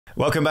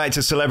Welcome back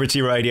to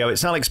Celebrity Radio.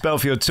 It's Alex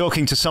Belfield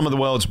talking to some of the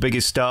world's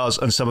biggest stars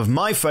and some of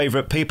my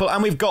favourite people,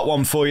 and we've got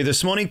one for you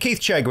this morning.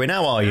 Keith Chegwin,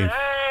 how are you?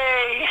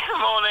 Hey,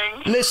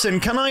 morning. Listen,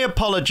 can I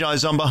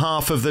apologise on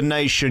behalf of the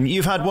nation?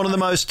 You've had one of the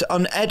most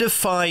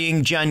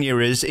unedifying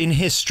Januaries in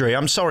history.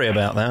 I'm sorry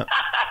about that.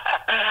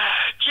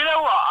 Do you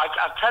know what?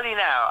 I'll tell you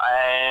now,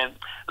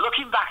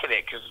 looking back at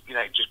it, because,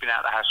 just been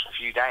out of the house for a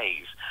few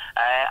days,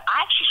 I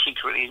actually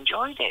secretly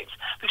enjoyed it,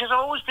 because I've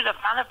always been a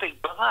fan of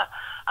Big Brother,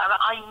 and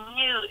I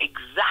knew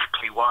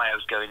exactly why I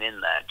was going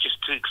in there,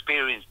 just to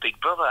experience Big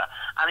Brother,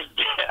 and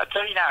I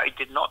tell you now, it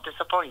did not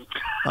disappoint.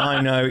 I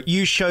know.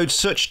 You showed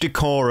such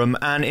decorum,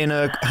 and in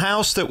a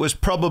house that was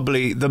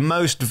probably the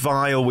most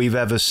vile we've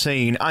ever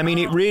seen. I mean,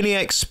 it really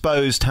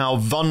exposed how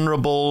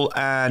vulnerable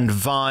and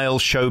vile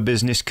show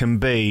business can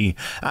be,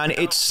 and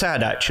it's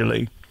sad,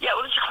 actually. Yeah,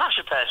 well, it's a clash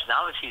of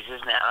personalities,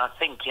 isn't it? And I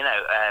think,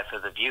 for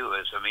the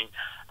viewers,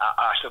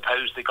 I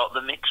suppose they got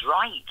the mix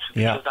right,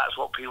 because that's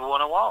what people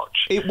want to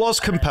watch. It was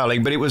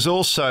compelling, but it was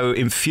also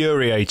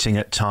infuriating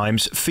at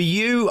times. For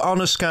you, on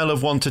a scale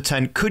of 1 to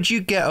 10, could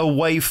you get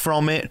away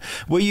from it?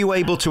 Were you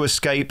able to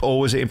escape, or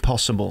was it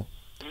impossible?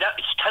 No,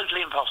 it's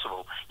totally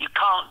impossible. You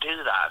can't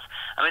do that.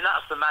 I mean,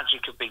 that's the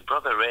magic of Big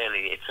Brother,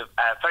 really. It's a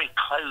very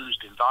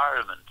closed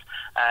environment.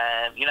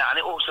 And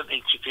it also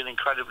makes you feel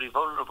incredibly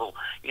vulnerable,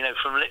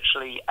 from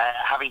literally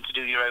having to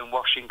do your own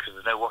washing because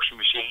there's no washing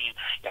machine.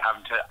 You're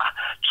having to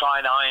try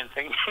and iron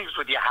things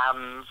with your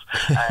hands.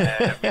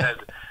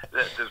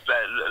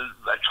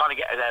 Trying to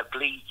get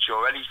bleach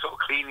or any sort of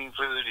cleaning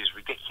fluid is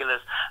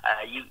ridiculous.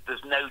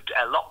 There's no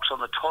locks on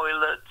the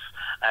toilets,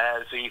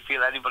 so you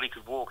feel anybody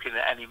could walk in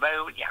at any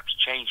moment. You have to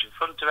change in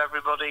front of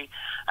everybody.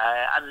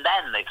 And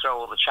then they throw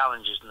all the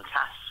challenges and the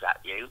tasks at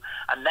you,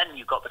 and then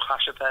you've got the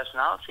clash of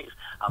personalities.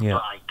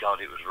 And my God,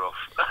 it was rough.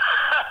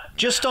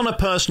 Just on a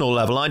personal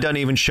level, I don't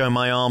even show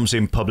my arms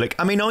in public.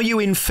 I mean, are you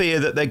in fear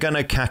that they're going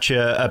to catch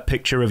a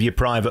picture of your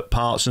private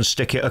parts and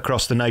stick it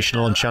across the nation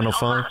on Channel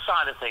 5? On that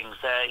side of things,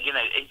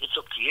 it's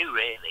up to you,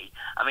 really.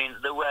 I mean,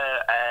 there were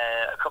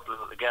a couple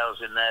of the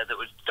girls in there that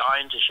were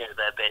dying to show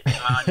their bits.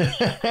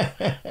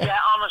 Yeah,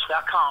 honestly,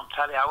 I can't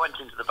tell you. I went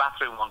into the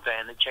bathroom one day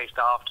and they chased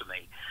after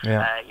me,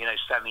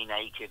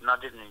 semi-naked, and I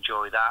didn't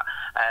enjoy that.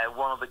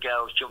 One of the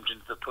girls jumped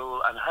into the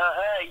pool and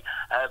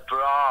her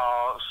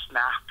bra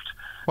snapped.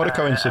 What a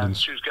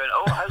coincidence. She was going,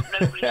 I hope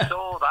nobody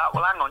saw that.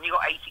 Well, hang on, you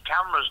got 80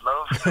 cameras,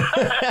 love.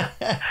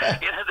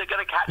 They're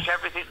going to catch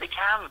everything they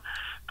can.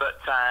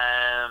 But,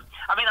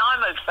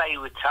 I'm okay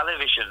with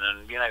television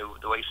and,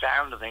 the way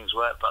sound and things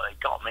work, but they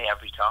got me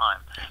every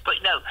time. But,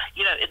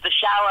 the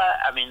shower,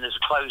 there's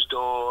a closed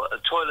door. The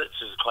toilets,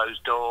 there's a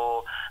closed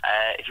door.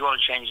 If you want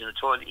to change in the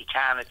toilet, you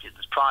can. If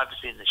there's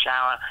privacy in the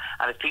shower.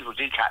 And if people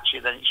do catch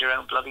you, then it's your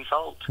own bloody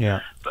fault.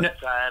 Yeah. But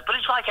it's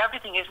like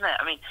everything, isn't it?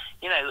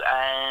 You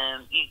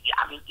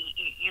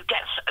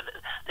get...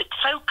 It's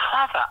so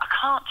clever. I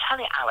can't tell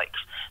you, Alex,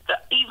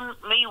 that even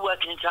me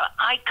working in television,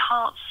 I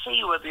can't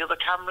see where the other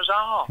cameras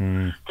are.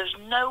 There's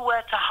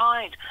nowhere to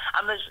hide,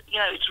 and there's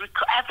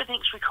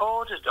everything's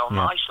recorded on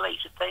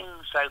isolated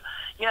things. So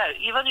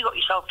you've only got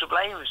yourself to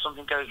blame if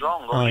something goes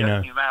wrong, or you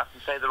open your mouth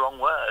and say the wrong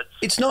words.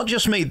 It's not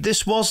just me.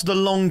 This was the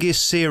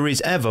longest series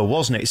ever,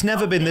 wasn't it? It's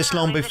never been this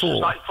long before.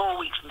 This was like 4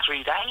 weeks and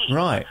 3 days.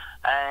 Right.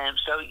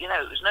 So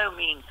it was no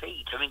mean feat.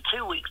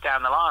 2 weeks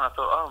down the line, I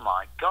thought, oh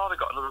my God, I've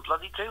got another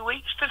bloody 2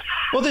 weeks to do.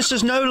 Well, this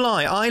is no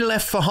lie. I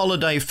left for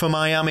holiday for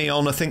Miami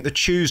on, I think, the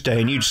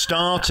Tuesday, and you'd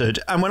started.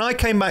 And when I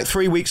came back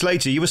 3 weeks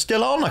later, you were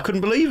still on. I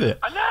couldn't believe it.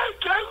 I know,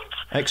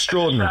 don't.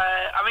 Extraordinary.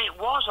 It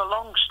was a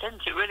long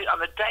stint. It really,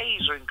 and the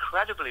days are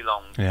incredibly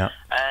long. Yeah.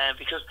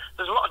 Because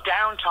there's a lot of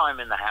downtime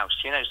in the house,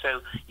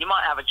 so you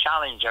might have a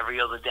challenge every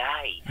other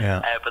day.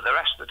 Yeah. But the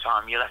rest of the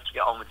time, you'll have to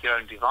get on with your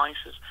own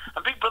devices.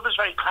 And Big Brother's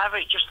very clever.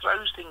 It just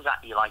throws things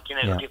at you, like,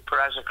 give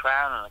Perez a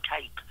crown and a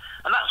cape.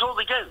 And that's all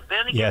they do. They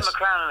only give him a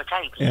crown and a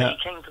cape. And he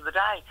king for the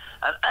day.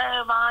 And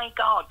oh my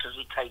God, does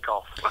he take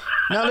off.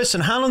 Now listen,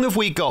 how long have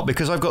we got?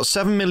 Because I've got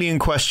 7 million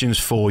questions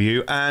for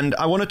you, and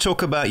I want to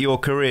talk about your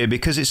career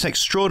because it's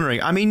extraordinary.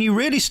 You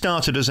really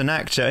started as an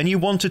actor, and you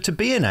wanted to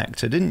be an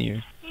actor, didn't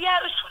you? Yeah,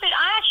 it was funny.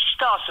 I actually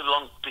started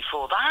long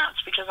before that,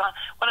 because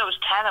when I was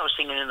 10, I was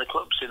singing in the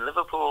clubs in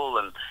Liverpool,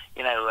 and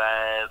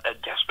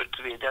desperate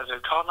to be a Des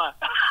O'Connor.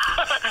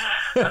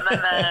 And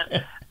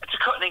then to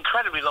cut an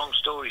incredibly long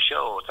story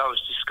short, I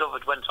was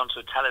discovered, went onto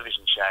a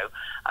television show,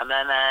 and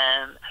then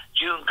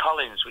June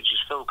Collins, which is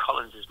Phil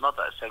Collins'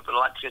 mother, said, would I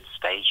like to go to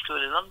stage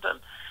school in London?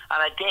 And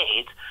I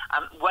did.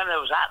 And when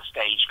I was at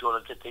stage school,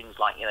 I did things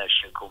like, a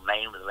show called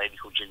Maine with a lady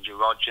called Ginger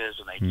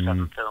Rogers. I made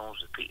 7 films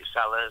with Peter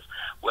Sellers.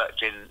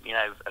 Worked in,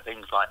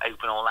 things like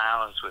Open All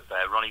Hours with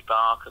Ronnie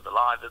Barker, The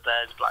Live of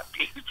Theirs, Black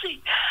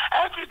Beauty,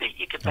 everything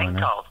you could think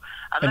of.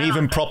 And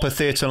even proper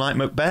theatre like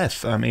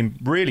Macbeth.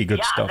 Really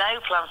good stuff. Yeah, I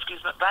know.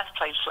 Polanski's Macbeth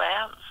played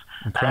Fleance.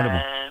 Incredible.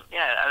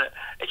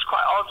 It's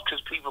quite odd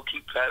because people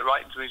keep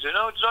writing to me saying,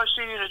 "Oh, did I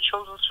see you in a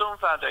Children's Film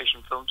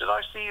Foundation film? Did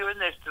I see you in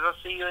this? Did I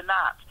see you in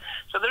that?"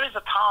 So there is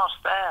a past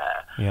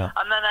there. Yeah.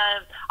 And then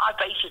I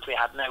basically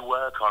had no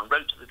work on.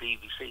 Wrote to the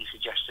BBC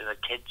suggesting a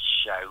kids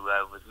show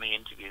with me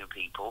interviewing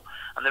people,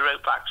 and they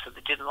wrote back said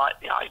they didn't like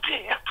the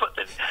idea. But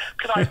then,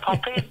 could I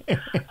pop in?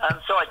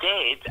 So I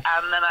did,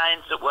 and then I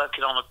ended up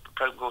working on a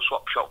program called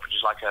Swap Shop, which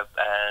is like a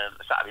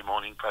Saturday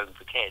morning program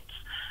for kids.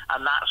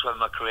 And that's when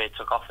my career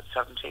took off at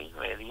 17,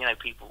 really. You know,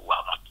 people,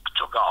 well, not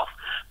took off,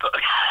 but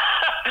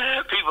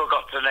people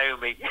got to know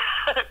me.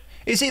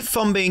 Is it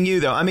fun being you,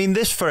 though? I mean,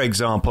 this, for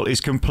example, is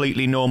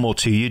completely normal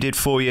to you. You did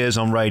 4 years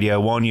on Radio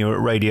 1, you were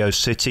at Radio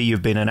City,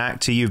 you've been an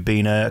actor, you've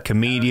been a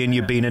comedian,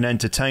 you've been an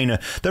entertainer.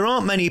 There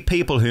aren't many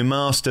people who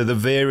master the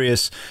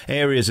various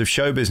areas of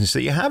show business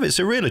that you have. It's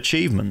a real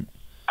achievement.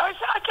 I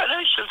don't know,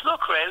 it's just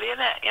luck, really,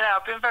 isn't it? You know,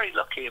 I've been very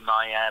lucky in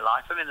my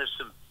life. I mean, there's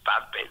some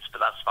bad bits, but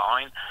that's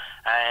fine.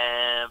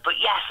 But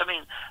yes, I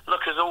mean,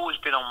 luck has always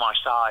been on my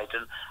side.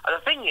 And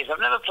the thing is, I've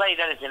never played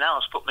anything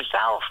else but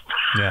myself.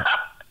 Yeah.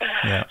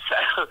 Yeah.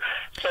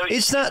 So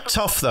is that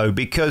tough, though,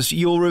 because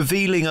you're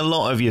revealing a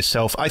lot of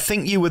yourself? I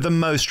think you were the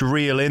most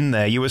real in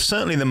there. You were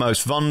certainly the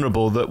most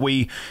vulnerable that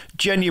we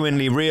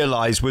genuinely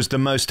realised was the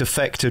most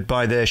affected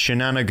by their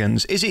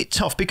shenanigans. Is it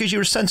tough? Because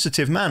you're a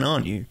sensitive man,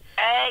 aren't you?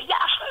 Yeah,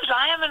 I suppose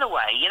I am in a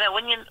way. You know,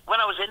 when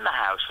I was in the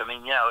house, I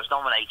mean, you know, I was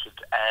nominated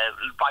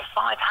by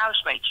 5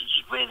 housemates, which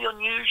is really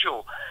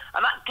unusual.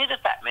 And that did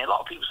affect me. A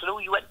lot of people said, "Oh,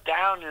 you went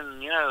down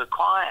and, you know,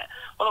 quiet."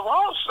 Well, I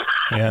was.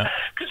 Yeah.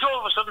 Because all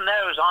of a sudden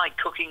there was I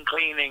cooking,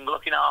 cleaning,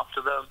 looking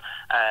after them.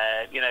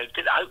 You know,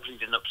 hopefully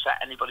didn't upset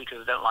anybody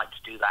because I don't like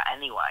to do that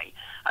anyway.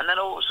 And then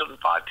all of a sudden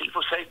 5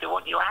 people say they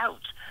want you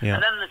out. Yeah.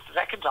 And then the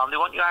second time they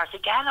want you out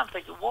again. I'm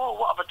thinking, whoa,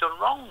 what have I done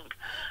wrong?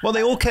 Well,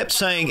 they all kept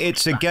saying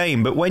it's a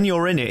game, but when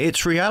you're in it,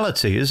 it's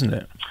reality, isn't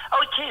it?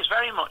 Oh, it is,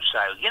 very much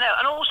so. You know,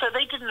 and also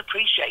they didn't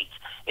appreciate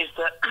is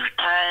that,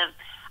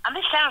 and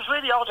this sounds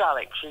really odd,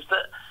 Alex, is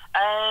that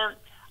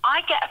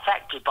I get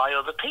affected by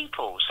other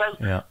people. So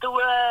there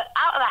were,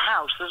 out of the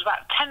house, there's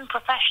about 10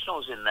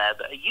 professionals in there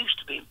that are used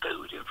to being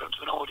booed in front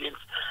of an audience,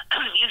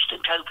 used to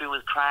coping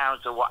with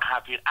crowds or what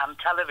have you, and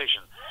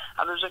television.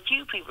 And there was a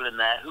few people in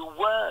there who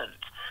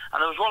weren't. And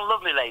there was one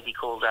lovely lady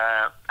called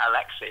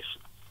Alicia,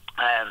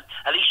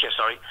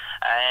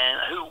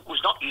 who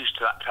was not used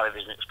to that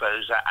television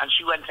exposure, and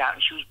she went out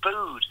and she was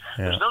booed.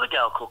 Yeah. There was another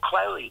girl called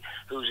Chloe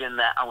who was in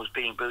there and was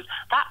being booed.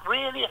 That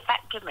really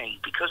affected me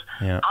because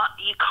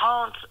you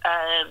can't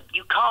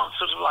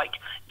sort of like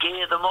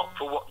gear them up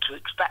for what to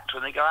expect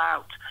when they go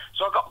out.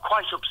 So I got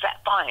quite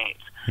upset by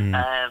it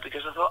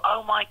because I thought,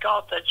 oh my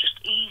God, they're just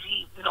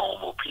easy,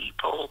 normal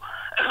people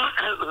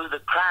who the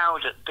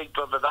crowd at Big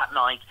Brother that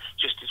night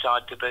just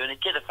decided to boo. And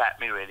it did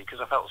affect me really because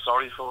I felt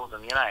sorry for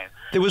them, you know.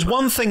 There was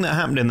one thing that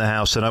happened in the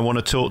house that I want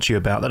to talk to you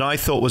about that I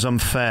thought was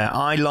unfair.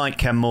 I like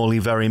Ken Morley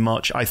very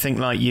much. I think,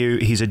 like you,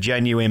 he's a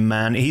genuine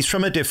man. He's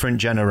from a different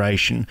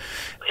generation.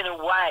 In a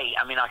way,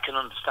 I mean, I can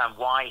understand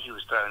why he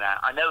was thrown out.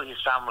 I know his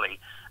family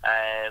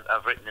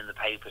have written in the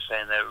paper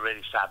saying they're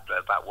really sad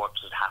about what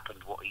had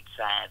happened, what he'd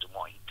said and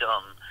what he'd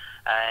done.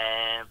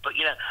 But,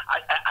 you know,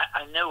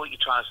 I know what you're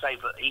trying to say,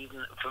 but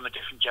even from a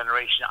different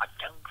generation, I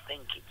don't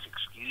think it's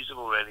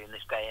excusable, really, in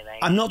this day and age.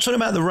 I'm not talking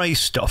about the race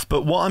stuff,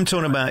 but what I'm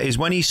talking about is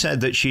when he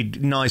said that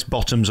she'd nice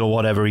bottoms or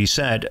whatever he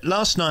said.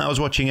 Last night I was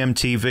watching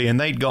MTV and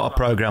they'd got a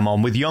programme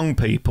on with young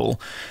people,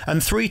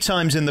 and 3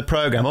 times in the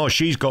programme, oh,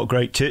 she's got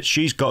great tits,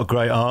 she's got a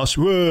great arse,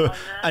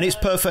 and it's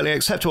perfectly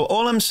acceptable.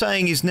 All I'm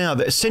saying is now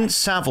that since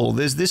Savile,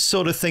 there's this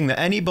sort of thing that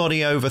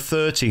anybody over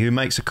 30 who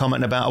makes a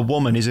comment about a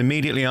woman is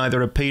immediately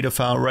either a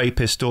paedophile,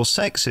 rapist or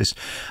sexist.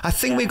 I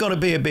think we've got to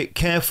be a bit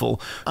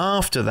careful.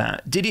 After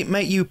that, did it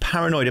make you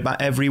paranoid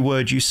about every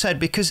word you said?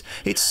 Because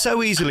it's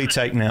so easily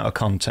taken out of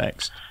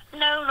context.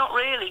 No, not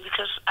really,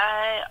 because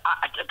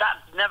that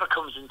never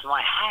comes into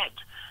my head.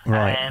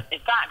 Right. In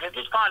fact, I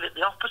did find it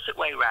the opposite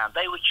way round.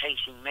 They were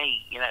chasing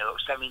me, you know,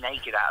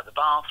 semi-naked out of the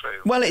bathroom.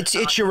 Well,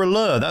 it's your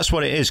allure. That's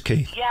what it is,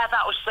 Keith. Yeah,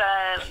 that was,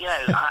 you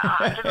know,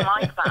 I didn't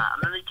like that.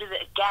 And then they did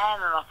it again,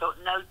 and I thought,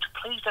 no,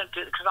 please don't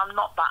do it, because I'm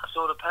not that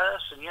sort of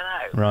person, you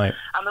know. Right.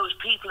 And there was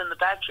people in the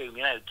bedroom,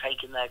 you know,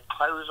 taking their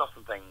clothes off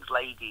and things,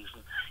 ladies.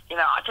 And, you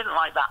know, I didn't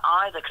like that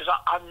either, because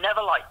I've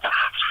never liked that.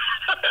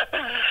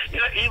 You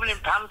know, even in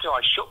Panto,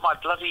 I shut my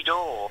bloody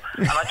door,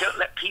 and I don't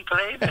let people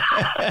in.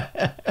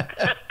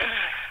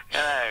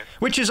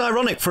 Which is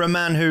ironic for a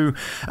man who,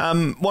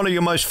 one of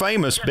your most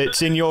famous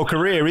bits in your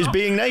career is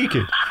being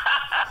naked.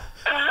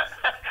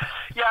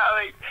 Yeah,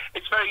 I mean,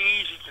 it's very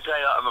easy to say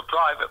that I'm a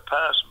private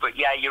person, but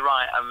yeah, you're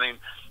right. I mean,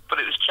 but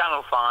it was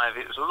Channel 5,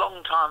 it was a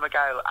long time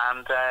ago,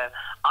 and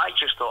I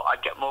just thought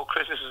I'd get more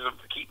criticism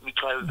for keeping me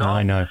clothed on.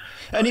 I know.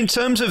 And in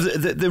terms of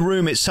the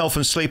room itself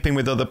and sleeping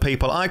with other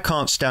people, I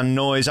can't stand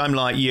noise. I'm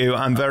like you,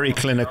 I'm very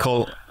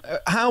clinical.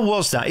 How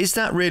was that? Is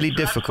that really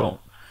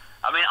difficult?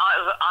 I mean,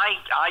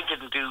 I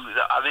didn't do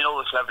that. I mean, all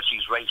the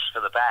celebrities raced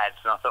for the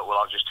beds, and I thought, well,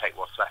 I'll just take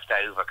what's left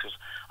over because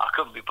I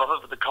couldn't be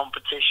bothered with the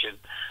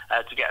competition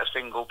to get a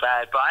single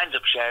bed. But I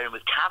ended up sharing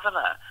with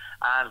Kavanagh,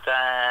 And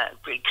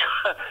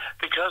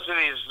because of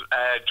his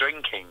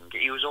drinking,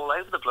 he was all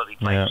over the bloody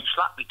place. Yeah. He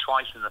slapped me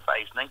twice in the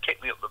face and then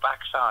kicked me up the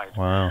backside.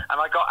 Wow. And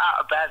I got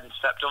out of bed and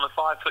stepped on a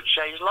 5-foot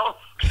chaise long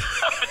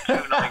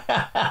for 2 nights.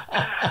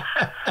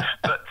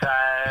 But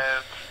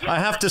I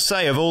have to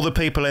say, of all the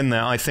people in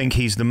there, I think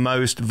he's the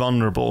most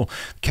vulnerable.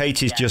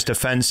 Katie's just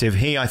offensive.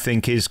 He, I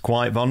think, is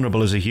quite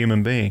vulnerable as a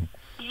human being.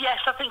 Yes,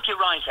 I think you're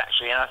right,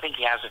 actually, and I think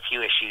he has a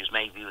few issues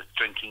maybe with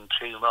drinking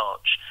too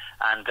much.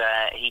 And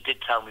he did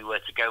tell me where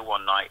to go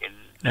one night in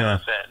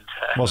certain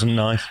terms. Wasn't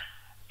nice.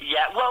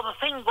 Yeah, well, the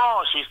thing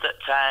is that,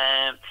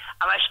 and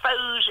I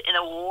suppose in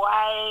a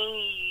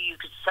way you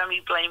could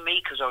semi-blame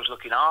me because I was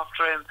looking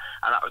after him,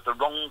 and that was the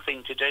wrong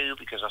thing to do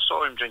because I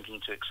saw him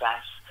drinking to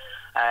excess.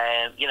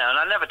 You know, and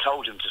I never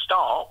told him to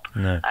stop.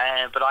 No.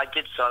 But I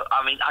did so.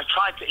 I mean,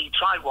 he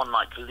tried one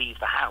night to leave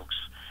the house,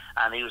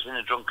 and he was in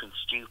a drunken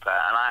stupor.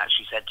 And I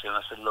actually said to him,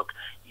 I said, "Look,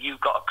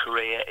 you've got a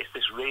career. Is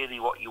this really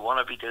what you want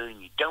to be doing?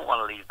 You don't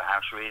want to leave the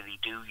house, really,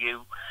 do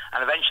you?"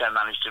 And eventually, I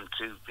managed him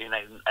to, you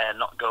know,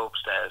 not go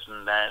upstairs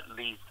and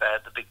leave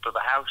the Big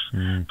Brother house.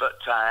 But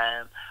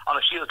on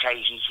a few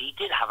occasions, he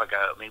did have a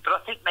go at me. But I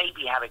think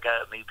maybe he had a go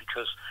at me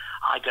because,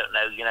 I don't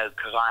know, you know,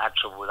 because I had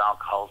trouble with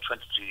alcohol,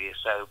 22 years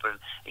sober, and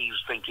he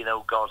was thinking,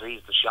 oh, God,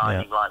 he's the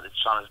shining light that's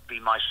trying to be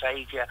my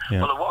saviour.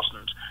 Yeah. Well, it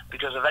wasn't,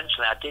 because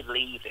eventually I did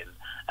leave him,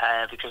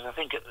 because I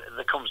think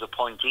there comes a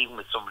point, even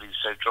with somebody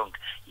who's so drunk,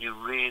 you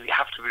really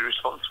have to be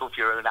responsible for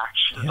your own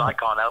actions. I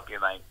can't help you,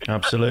 mate.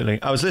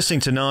 Absolutely. I was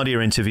listening to Nadia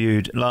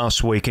interviewed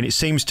last week, and it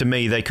seems to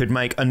me they could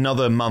make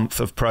another month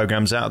of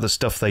programmes out of the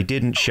stuff they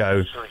didn't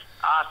show.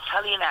 I'll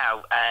tell you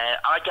now,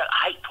 I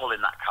hate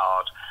pulling that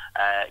card.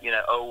 You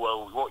know, oh,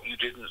 well, what you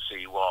didn't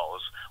see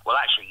was... Well,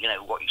 actually, you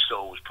know, what you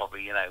saw was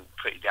probably, you know,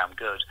 pretty damn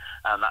good,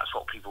 and that's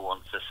what people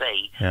want to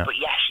see. Yeah. But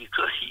yes, you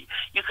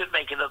could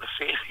make another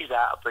series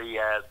out of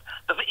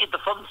the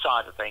fun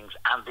side of things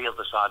and the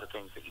other side of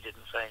things that you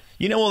didn't see.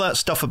 You know all that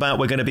stuff about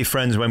we're going to be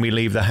friends when we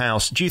leave the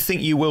house. Do you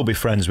think you will be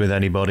friends with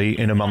anybody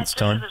in a month's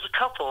time? There's a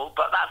couple,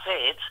 but that's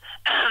it.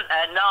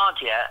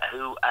 Nadia,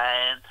 who...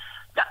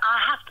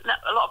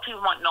 a lot of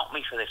people might knock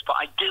me for this, but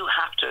I do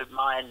have to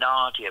admire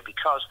Nadia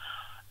because...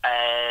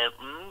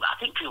 I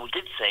think people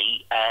did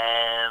see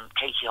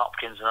Katie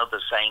Hopkins and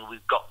others saying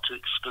we've got to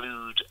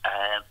exclude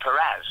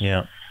Perez.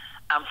 Yeah.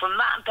 And from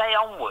that day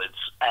onwards,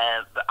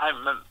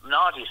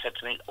 Nadia said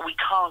to me, we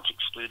can't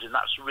exclude him,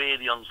 that's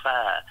really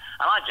unfair.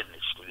 And I didn't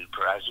exclude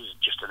Perez, he was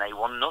just an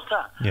A1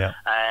 nutter. Yeah.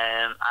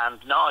 And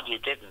Nadia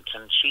didn't,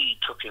 and she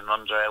took him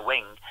under her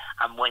wing.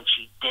 And when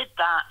she did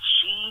that,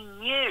 she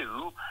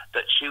knew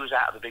that she was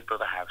out of the Big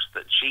Brother house,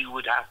 that she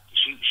would have,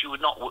 she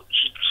would not,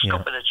 she'd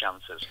scuppered her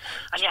chances.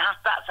 And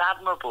that's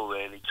admirable,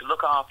 really, to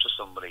look after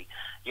somebody,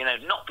 you know,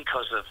 not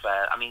because of,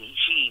 I mean,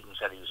 she even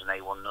said he was an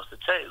A1 nutter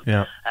too,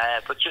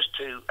 but just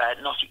to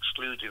not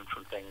exclude him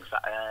from things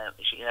that,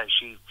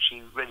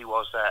 she really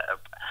was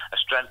a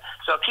strength.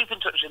 So I'll keep in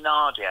touch with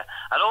Nadia.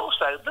 And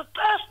also, the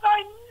person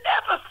I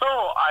never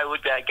thought I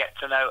would get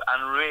to know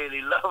and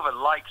really love and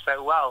like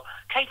so well,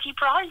 Katie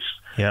Price.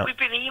 Yeah. We've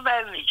been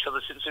emailing each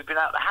other since we've been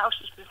out of the house.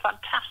 It's been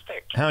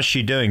fantastic. How's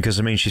she doing? Because,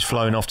 I mean, she's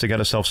flown off to get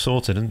herself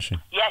sorted, isn't she?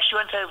 Yeah, she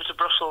went over to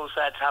Brussels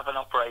to have an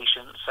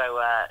operation, so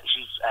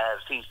she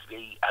seems to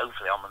be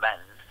hopefully on the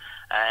mend.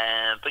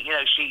 But, you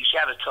know, she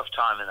had a tough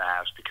time in the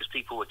house because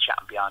people were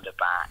chatting behind her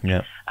back.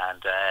 Yeah.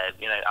 And,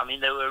 you know, I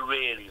mean, they were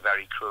really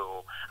very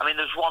cruel. I mean,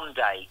 there was one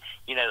day,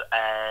 you know,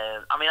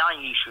 I mean, I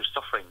knew she was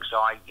suffering, so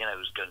I, you know,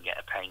 was going to get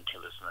her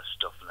painkillers and her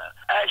stuff.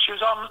 And she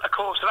was on a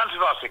course of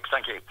antibiotics,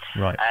 thank you.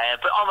 Right.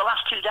 But on the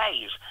last 2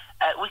 days,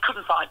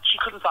 she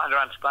couldn't find her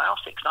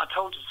antibiotics, and I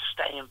told her to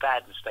stay in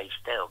bed and stay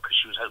still because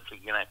she was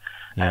hopefully, you know,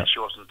 she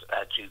wasn't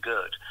too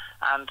good.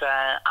 And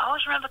I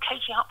always remember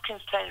Katie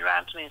Hopkins turning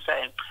around to me and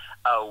saying,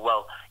 oh,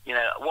 well, you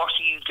know, what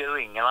are you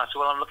doing? And I said,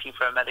 well, I'm looking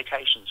for a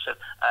medication. So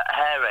at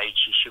her age,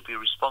 she should be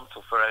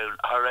responsible for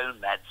her own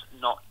meds,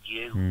 not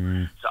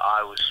you. So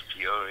I was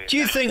furious. Do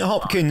you think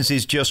Hopkins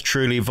is just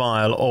truly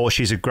vile, or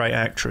she's a great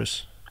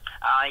actress?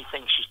 I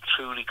think she's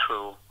truly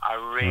cruel. I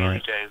really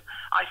do.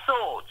 I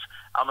thought,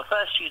 on the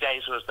first few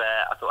days I was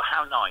there, I thought,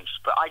 how nice.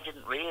 But I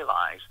didn't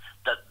realise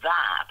that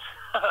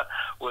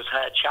was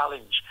her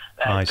challenge.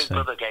 Big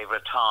Brother gave her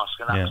a task,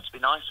 and that was to be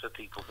nice for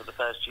people for the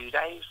first few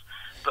days.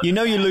 But, you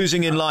know you're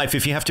losing in life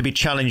if you have to be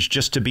challenged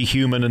just to be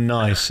human and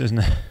nice, isn't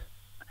it?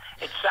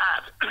 It's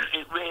sad.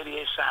 It really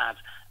is sad.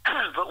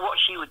 But what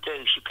she would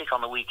do, she'd pick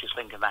on the weakest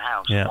link in the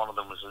house. Yeah. One of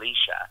them was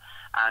Alicia.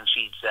 And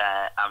she'd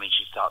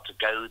start to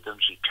goad them,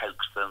 she'd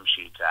coax them,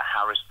 she'd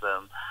harass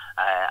them,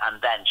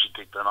 and then she'd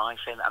dig the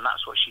knife in, and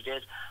that's what she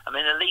did. I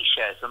mean,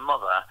 Alicia is a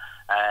mother,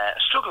 a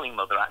struggling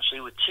mother,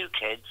 actually, with 2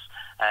 kids,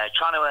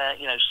 trying to,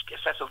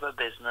 set up her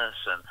business,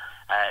 and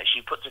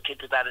she puts her kid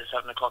to bed at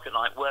 7 o'clock at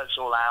night, works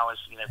all hours,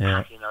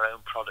 packing her own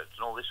products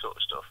and all this sort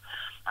of stuff.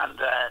 And,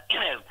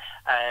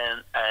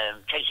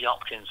 Katie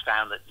Hopkins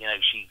found that,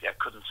 she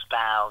couldn't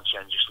spell, she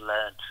hadn't just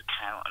learned to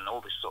count and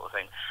all this sort of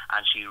thing,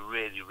 and she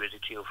really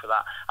ridiculed for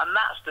that. And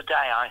that's the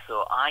day I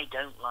thought, I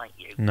don't like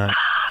you. No.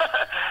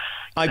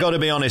 I got to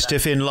be honest,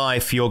 if in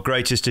life your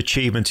greatest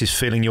achievement is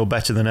feeling you're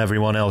better than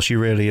everyone else, you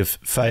really have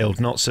failed,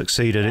 not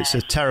succeeded. It's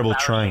a terrible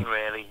trait.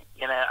 Really.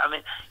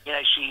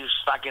 She was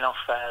slagging off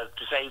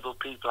disabled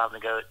people having a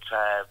go at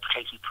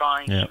Katie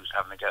Price. Yeah. She was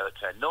having a go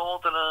at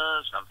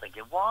Northerners. And I'm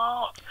thinking,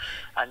 what?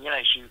 And,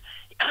 she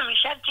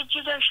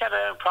had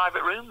her own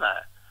private room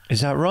there.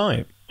 Is that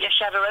right? Yeah,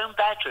 she had her own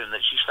bedroom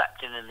that she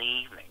slept in the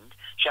evening.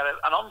 She had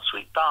an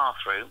ensuite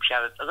bathroom. She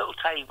had a little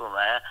table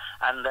there,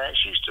 and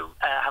she used to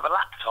have a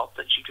laptop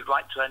that she could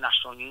write to her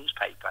national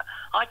newspaper.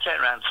 I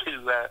turned around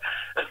to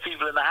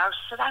people in the house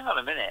and said, hang on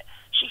a minute,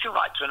 she can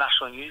write to a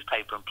national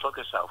newspaper and plug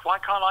herself. Why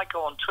can't I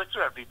go on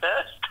Twitter every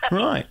Thursday?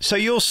 Right. So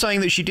you're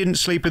saying that she didn't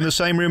sleep in the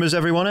same room as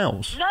everyone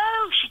else? No,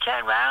 she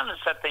turned around and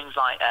said things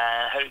like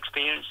her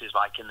experiences,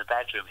 like in the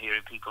bedroom,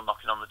 hearing people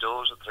knocking on the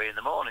doors at 3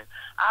 a.m.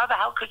 How the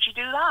hell could she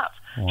do that?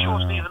 Wow. She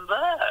wasn't even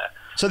there.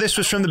 So this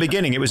was from the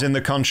beginning. It was in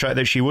the contract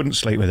that she wouldn't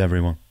sleep with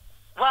everyone.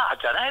 Well, I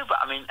don't know, but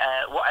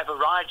whatever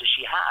rider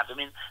she had,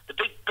 the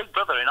big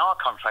brother in our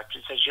contract,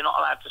 it says you're not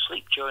allowed to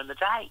sleep during the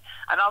day.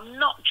 And I'm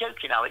not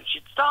joking, Alex.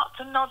 You'd start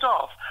to nod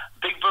off.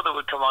 Big brother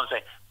would come on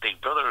and say, Big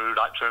brother would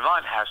like to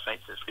remind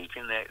housemates that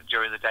sleeping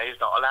during the day is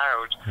not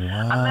allowed.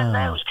 Wow. And then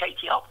there was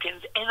Katie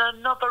Hopkins in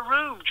another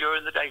room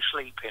during the day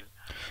sleeping.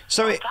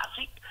 So do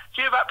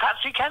you know about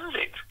Patsy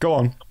Kensit? Go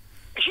on.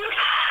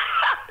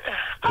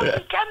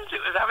 Patsy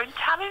Kensit was having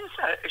tanning,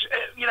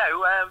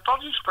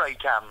 body spray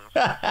tans.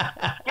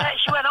 Yeah,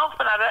 she went off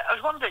and I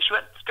was one day she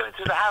went going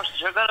through the house and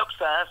she was going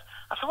upstairs.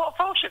 I said, what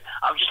for?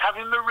 I'm just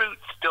having my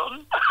roots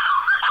done.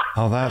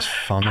 Oh, that's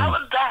funny.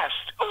 Helen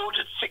Best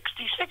ordered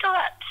 60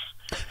 cigarettes.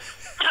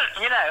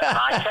 And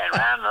I turned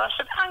around and I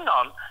said, hang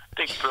on,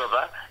 big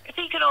brother, if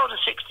he can order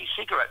 60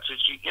 cigarettes, which,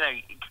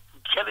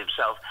 kill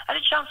himself, any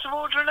chance of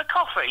ordering a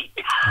coffee?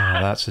 Oh,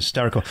 that's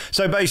hysterical.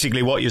 So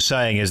basically what you're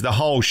saying is the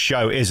whole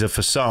show is a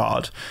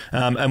facade,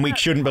 and we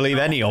shouldn't believe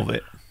any of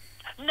it.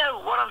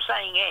 No, what I'm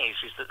saying is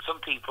that some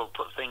people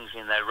put things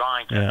in their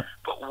rider,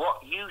 but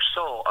what you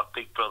saw of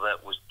Big Brother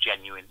was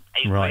genuine.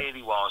 It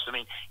really was.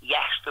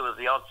 Yes, there was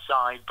the odd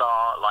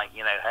sidebar, like,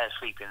 her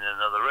sleeping in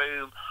another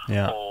room,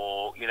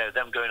 or,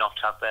 them going off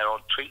to have their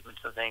odd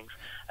treatments and things,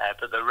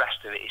 but the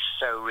rest of it is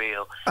so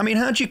real.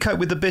 How do you cope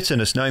with the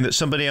bitterness, knowing that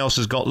somebody else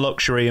has got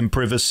luxury and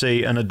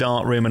privacy and a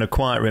dark room and a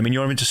quiet room, and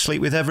you're having to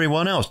sleep with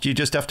everyone else? Do you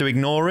just have to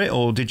ignore it,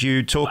 or did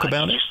you talk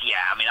about it? Yeah,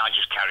 I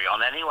just carry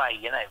on anyway,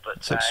 but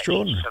it's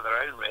extraordinary. Each to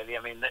their own, really.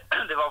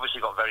 They've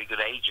obviously got very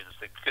good agents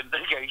that can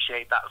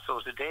negotiate that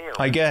sort of deal.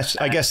 I guess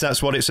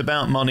that's what it's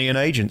about, money and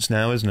agents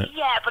now, isn't it?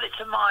 Yeah, but it's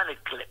a minor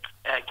glitch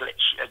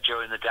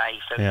during the day,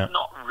 so it's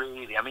not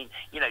really.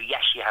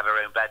 Yes, she had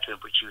her own bedroom,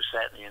 but she was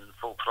certainly in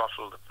full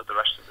throttle for the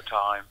rest of the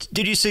time.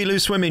 Did you see Lou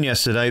swimming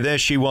yesterday? There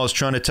she was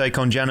trying to take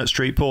on Janet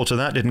Street Porter.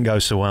 That didn't go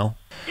so well.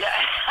 Yeah,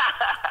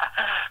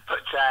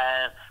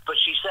 but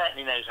she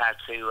certainly knows how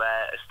to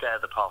stir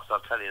the pot, I'll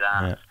tell you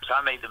that. Yeah. So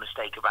I made the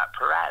mistake about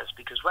Perez,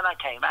 because when I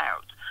came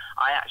out,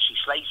 I actually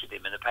slated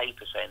him in the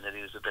paper saying that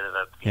he was a bit of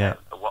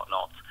a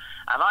whatnot.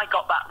 And I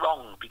got that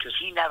wrong because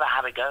he never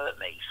had a go at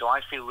me, so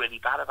I feel really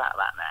bad about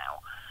that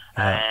now.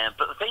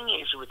 But the thing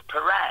is with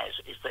Perez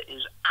is that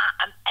he's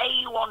an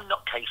A1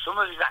 nutcase. Some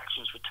of his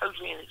actions were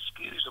totally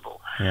inexcusable.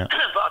 Yeah.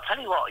 But I'll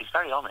tell you what, he's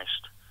very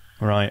honest.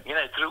 Right.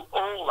 Through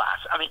all that.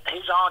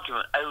 His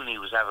argument only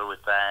was ever with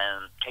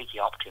Katie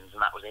Hopkins,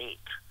 and that was it.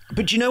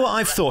 But do you know what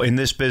I've thought in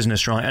this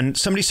business, right? And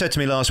somebody said to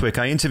me last week,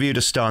 I interviewed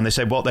a star and they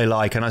said what they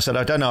like. And I said,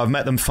 I don't know. I've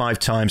met them 5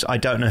 times. I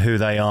don't know who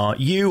they are.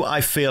 You, I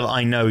feel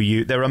I know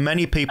you. There are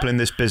many people in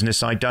this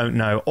business I don't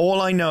know.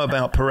 All I know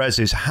about Perez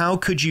is how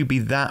could you be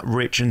that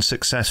rich and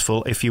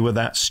successful if you were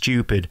that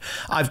stupid?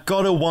 I've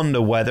got to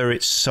wonder whether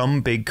it's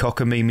some big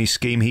cockamamie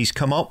scheme he's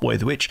come up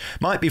with, which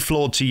might be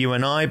flawed to you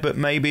and I, but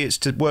maybe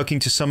it's working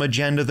to some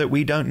agenda that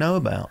we don't know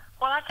about.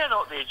 Well, I don't know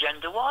what the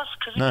agenda was,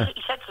 because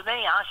he said to me,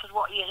 I said,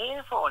 what are you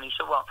here for? And he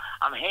said, well,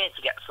 I'm here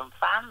to get some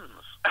fans.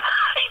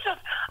 He said,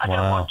 I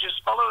don't want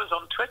just followers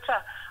on Twitter.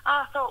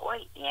 I thought,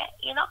 wait,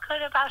 you're not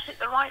going about it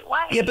the right way.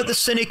 Yeah, but the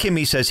cynic in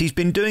me says he's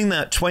been doing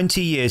that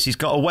 20 years. He's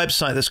got a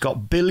website that's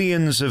got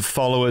billions of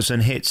followers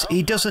and hits.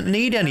 He doesn't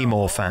need any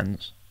more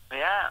fans.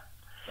 Yeah.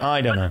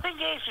 I don't know. The thing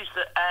is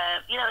that,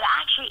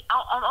 actually,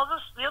 on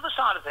the other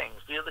side of things,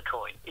 the other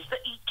coin, is that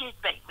he did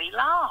make me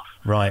laugh.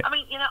 Right.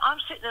 I'm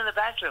sitting in the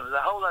bedroom with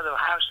a whole load of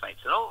housemates,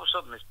 and all of a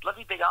sudden this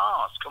bloody big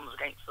arse comes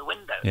against the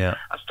window and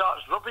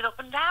starts rubbing up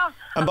and down.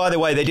 And by the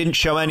way, they didn't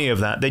show any of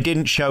that. They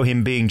didn't show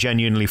him being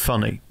genuinely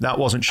funny. That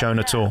wasn't shown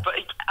at all. But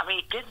it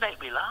did make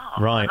me laugh.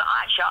 Right. And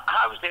actually,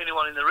 I was the only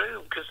one in the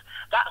room, because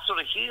that sort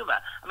of humour,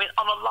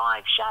 on a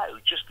live show,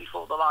 just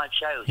before the live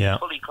show, he's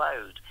fully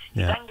clothed.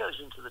 He then goes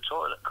into the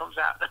toilet, comes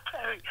out in a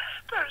pair of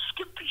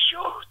skimpy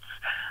shorts,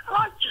 and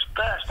I just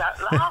burst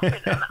out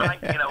laughing.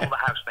 And all the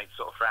housemates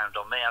sort of frowned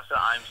on me. I said,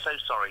 I'm so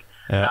sorry.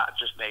 That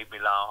just made me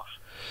laugh.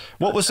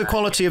 What was the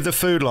quality of the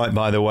food like,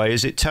 by the way?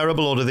 Is it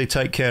terrible, or do they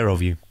take care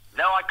of you?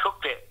 No, I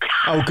cooked it.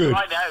 Oh, good.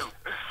 I know.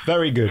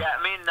 Very good. Yeah,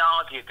 I mean,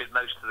 Nadia did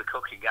most of the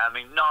cooking. I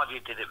mean, Nadia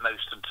did it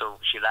most until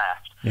she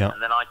left. Yeah.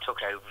 And then I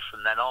took over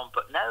from then on.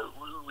 But no,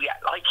 with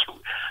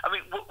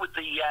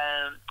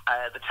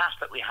the task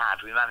that we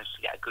had, we managed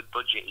to get a good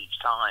budget each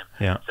time.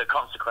 Yeah. So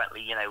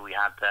consequently, we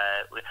had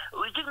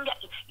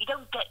you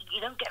don't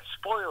get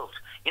spoiled.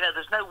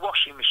 There's no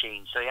washing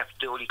machine, so you have to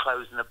do all your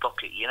clothes in a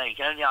bucket. You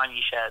can only iron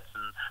your shirts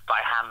by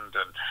hand.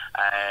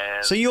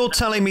 And so you're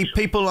telling me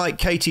people like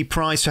Katie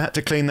Price had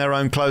to clean their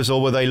own clothes,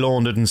 or were they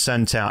laundered and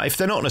sent out? If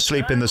they're not going to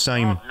sleep in the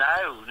same...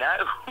 No.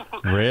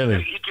 Really?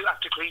 You do have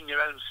to clean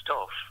your own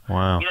stuff.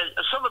 Wow.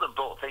 Some of them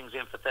brought things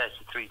in for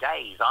 33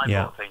 days. I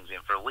brought things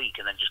in for a week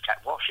and then just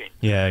kept washing.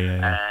 Yeah.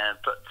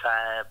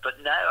 But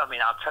no, I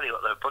mean, I'll tell you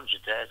what, they're a bunch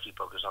of dirty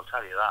buggers, I'll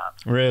tell you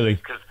that. Really?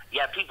 Because,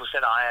 people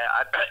said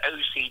I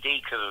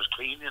OCD because I was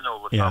cleaning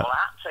all the time. Well, I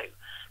had to.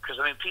 Because,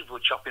 I mean, people were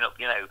chopping up,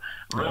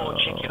 raw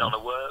chicken on a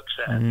work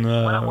set.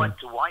 No. When I went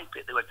to wipe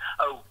it, they went,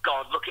 "Oh,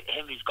 God, look at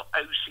him, he's got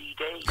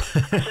OCD."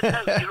 I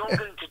said, "No, you're all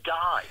going to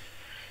die."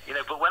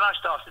 But when I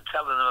started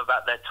telling them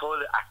about their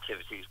toilet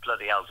activities,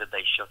 bloody hell, did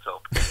they shut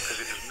up? Because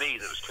it was me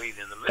that was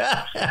cleaning the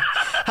rooms.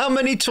 How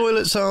many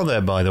toilets are there,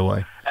 by the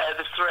way?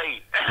 There's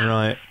 3.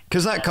 Right.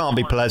 Because that can't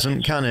be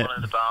pleasant, can it? One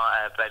in the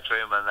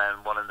bedroom and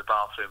then one in the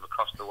bathroom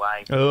across the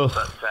way. Oh.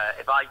 But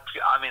I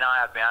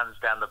had my hands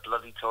down the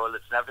bloody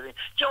toilets and everything.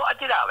 Do you know what I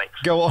did, Alex?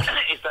 Go on.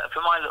 Is that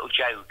for my little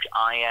joke,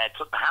 I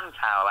took the hand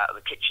towel out of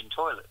the kitchen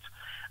toilet.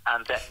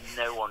 And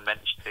no one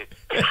mentioned it.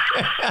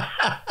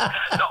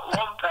 Not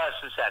one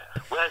person said,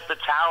 "Where's the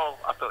towel?"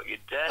 I thought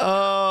you'd dirty.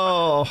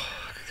 Oh,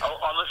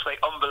 honestly,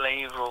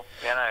 unbelievable.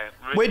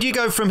 Really. Where do you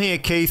go from here,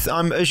 Keith?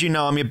 As you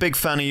know, I'm a big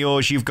fan of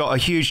yours. You've got a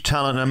huge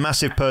talent and a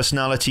massive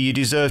personality. You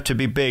deserve to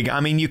be big.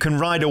 I mean, you can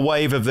ride a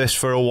wave of this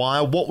for a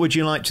while. What would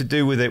you like to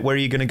do with it? Where are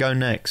you going to go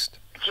next?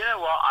 Do you know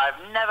what?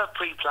 I've never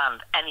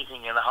pre-planned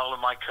anything in the whole of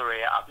my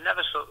career. I've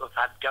never sort of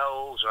had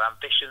goals or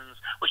ambitions,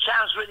 which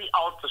sounds really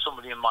odd for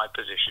somebody in my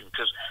position,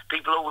 because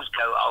people always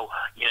go, "Oh,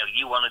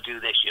 you want to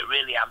do this, you're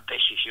really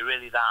ambitious, you're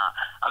really that."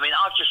 I mean,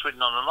 I've just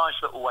ridden on a nice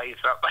little wave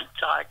throughout my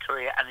entire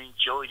career and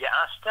enjoyed it,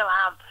 and I still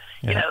am.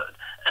 Yeah.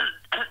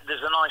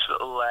 There's a nice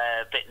little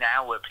bit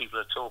now where people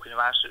are talking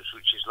about it,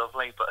 which is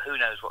lovely, but who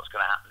knows what's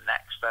going to happen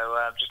next, so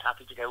I'm just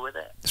happy to go with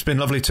it. It's been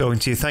lovely talking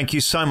to you. Thank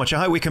you so much. I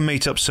hope we can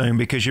meet up soon,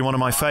 because you're one of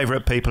my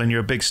favourite people and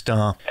you're a big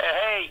star.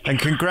 Hey! And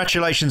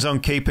congratulations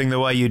on keeping the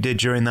way you did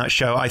during that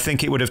show. I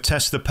think it would have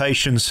tested the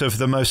patience of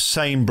the most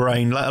sane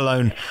brain, let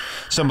alone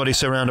somebody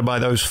surrounded by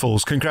those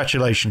fools.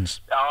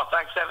 Congratulations. Oh,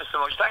 thanks ever so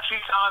much. Thanks for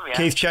your time, yeah.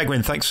 Keith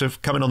Chegwin, thanks for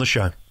coming on the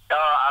show.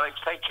 Oh, Alex,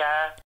 take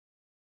care.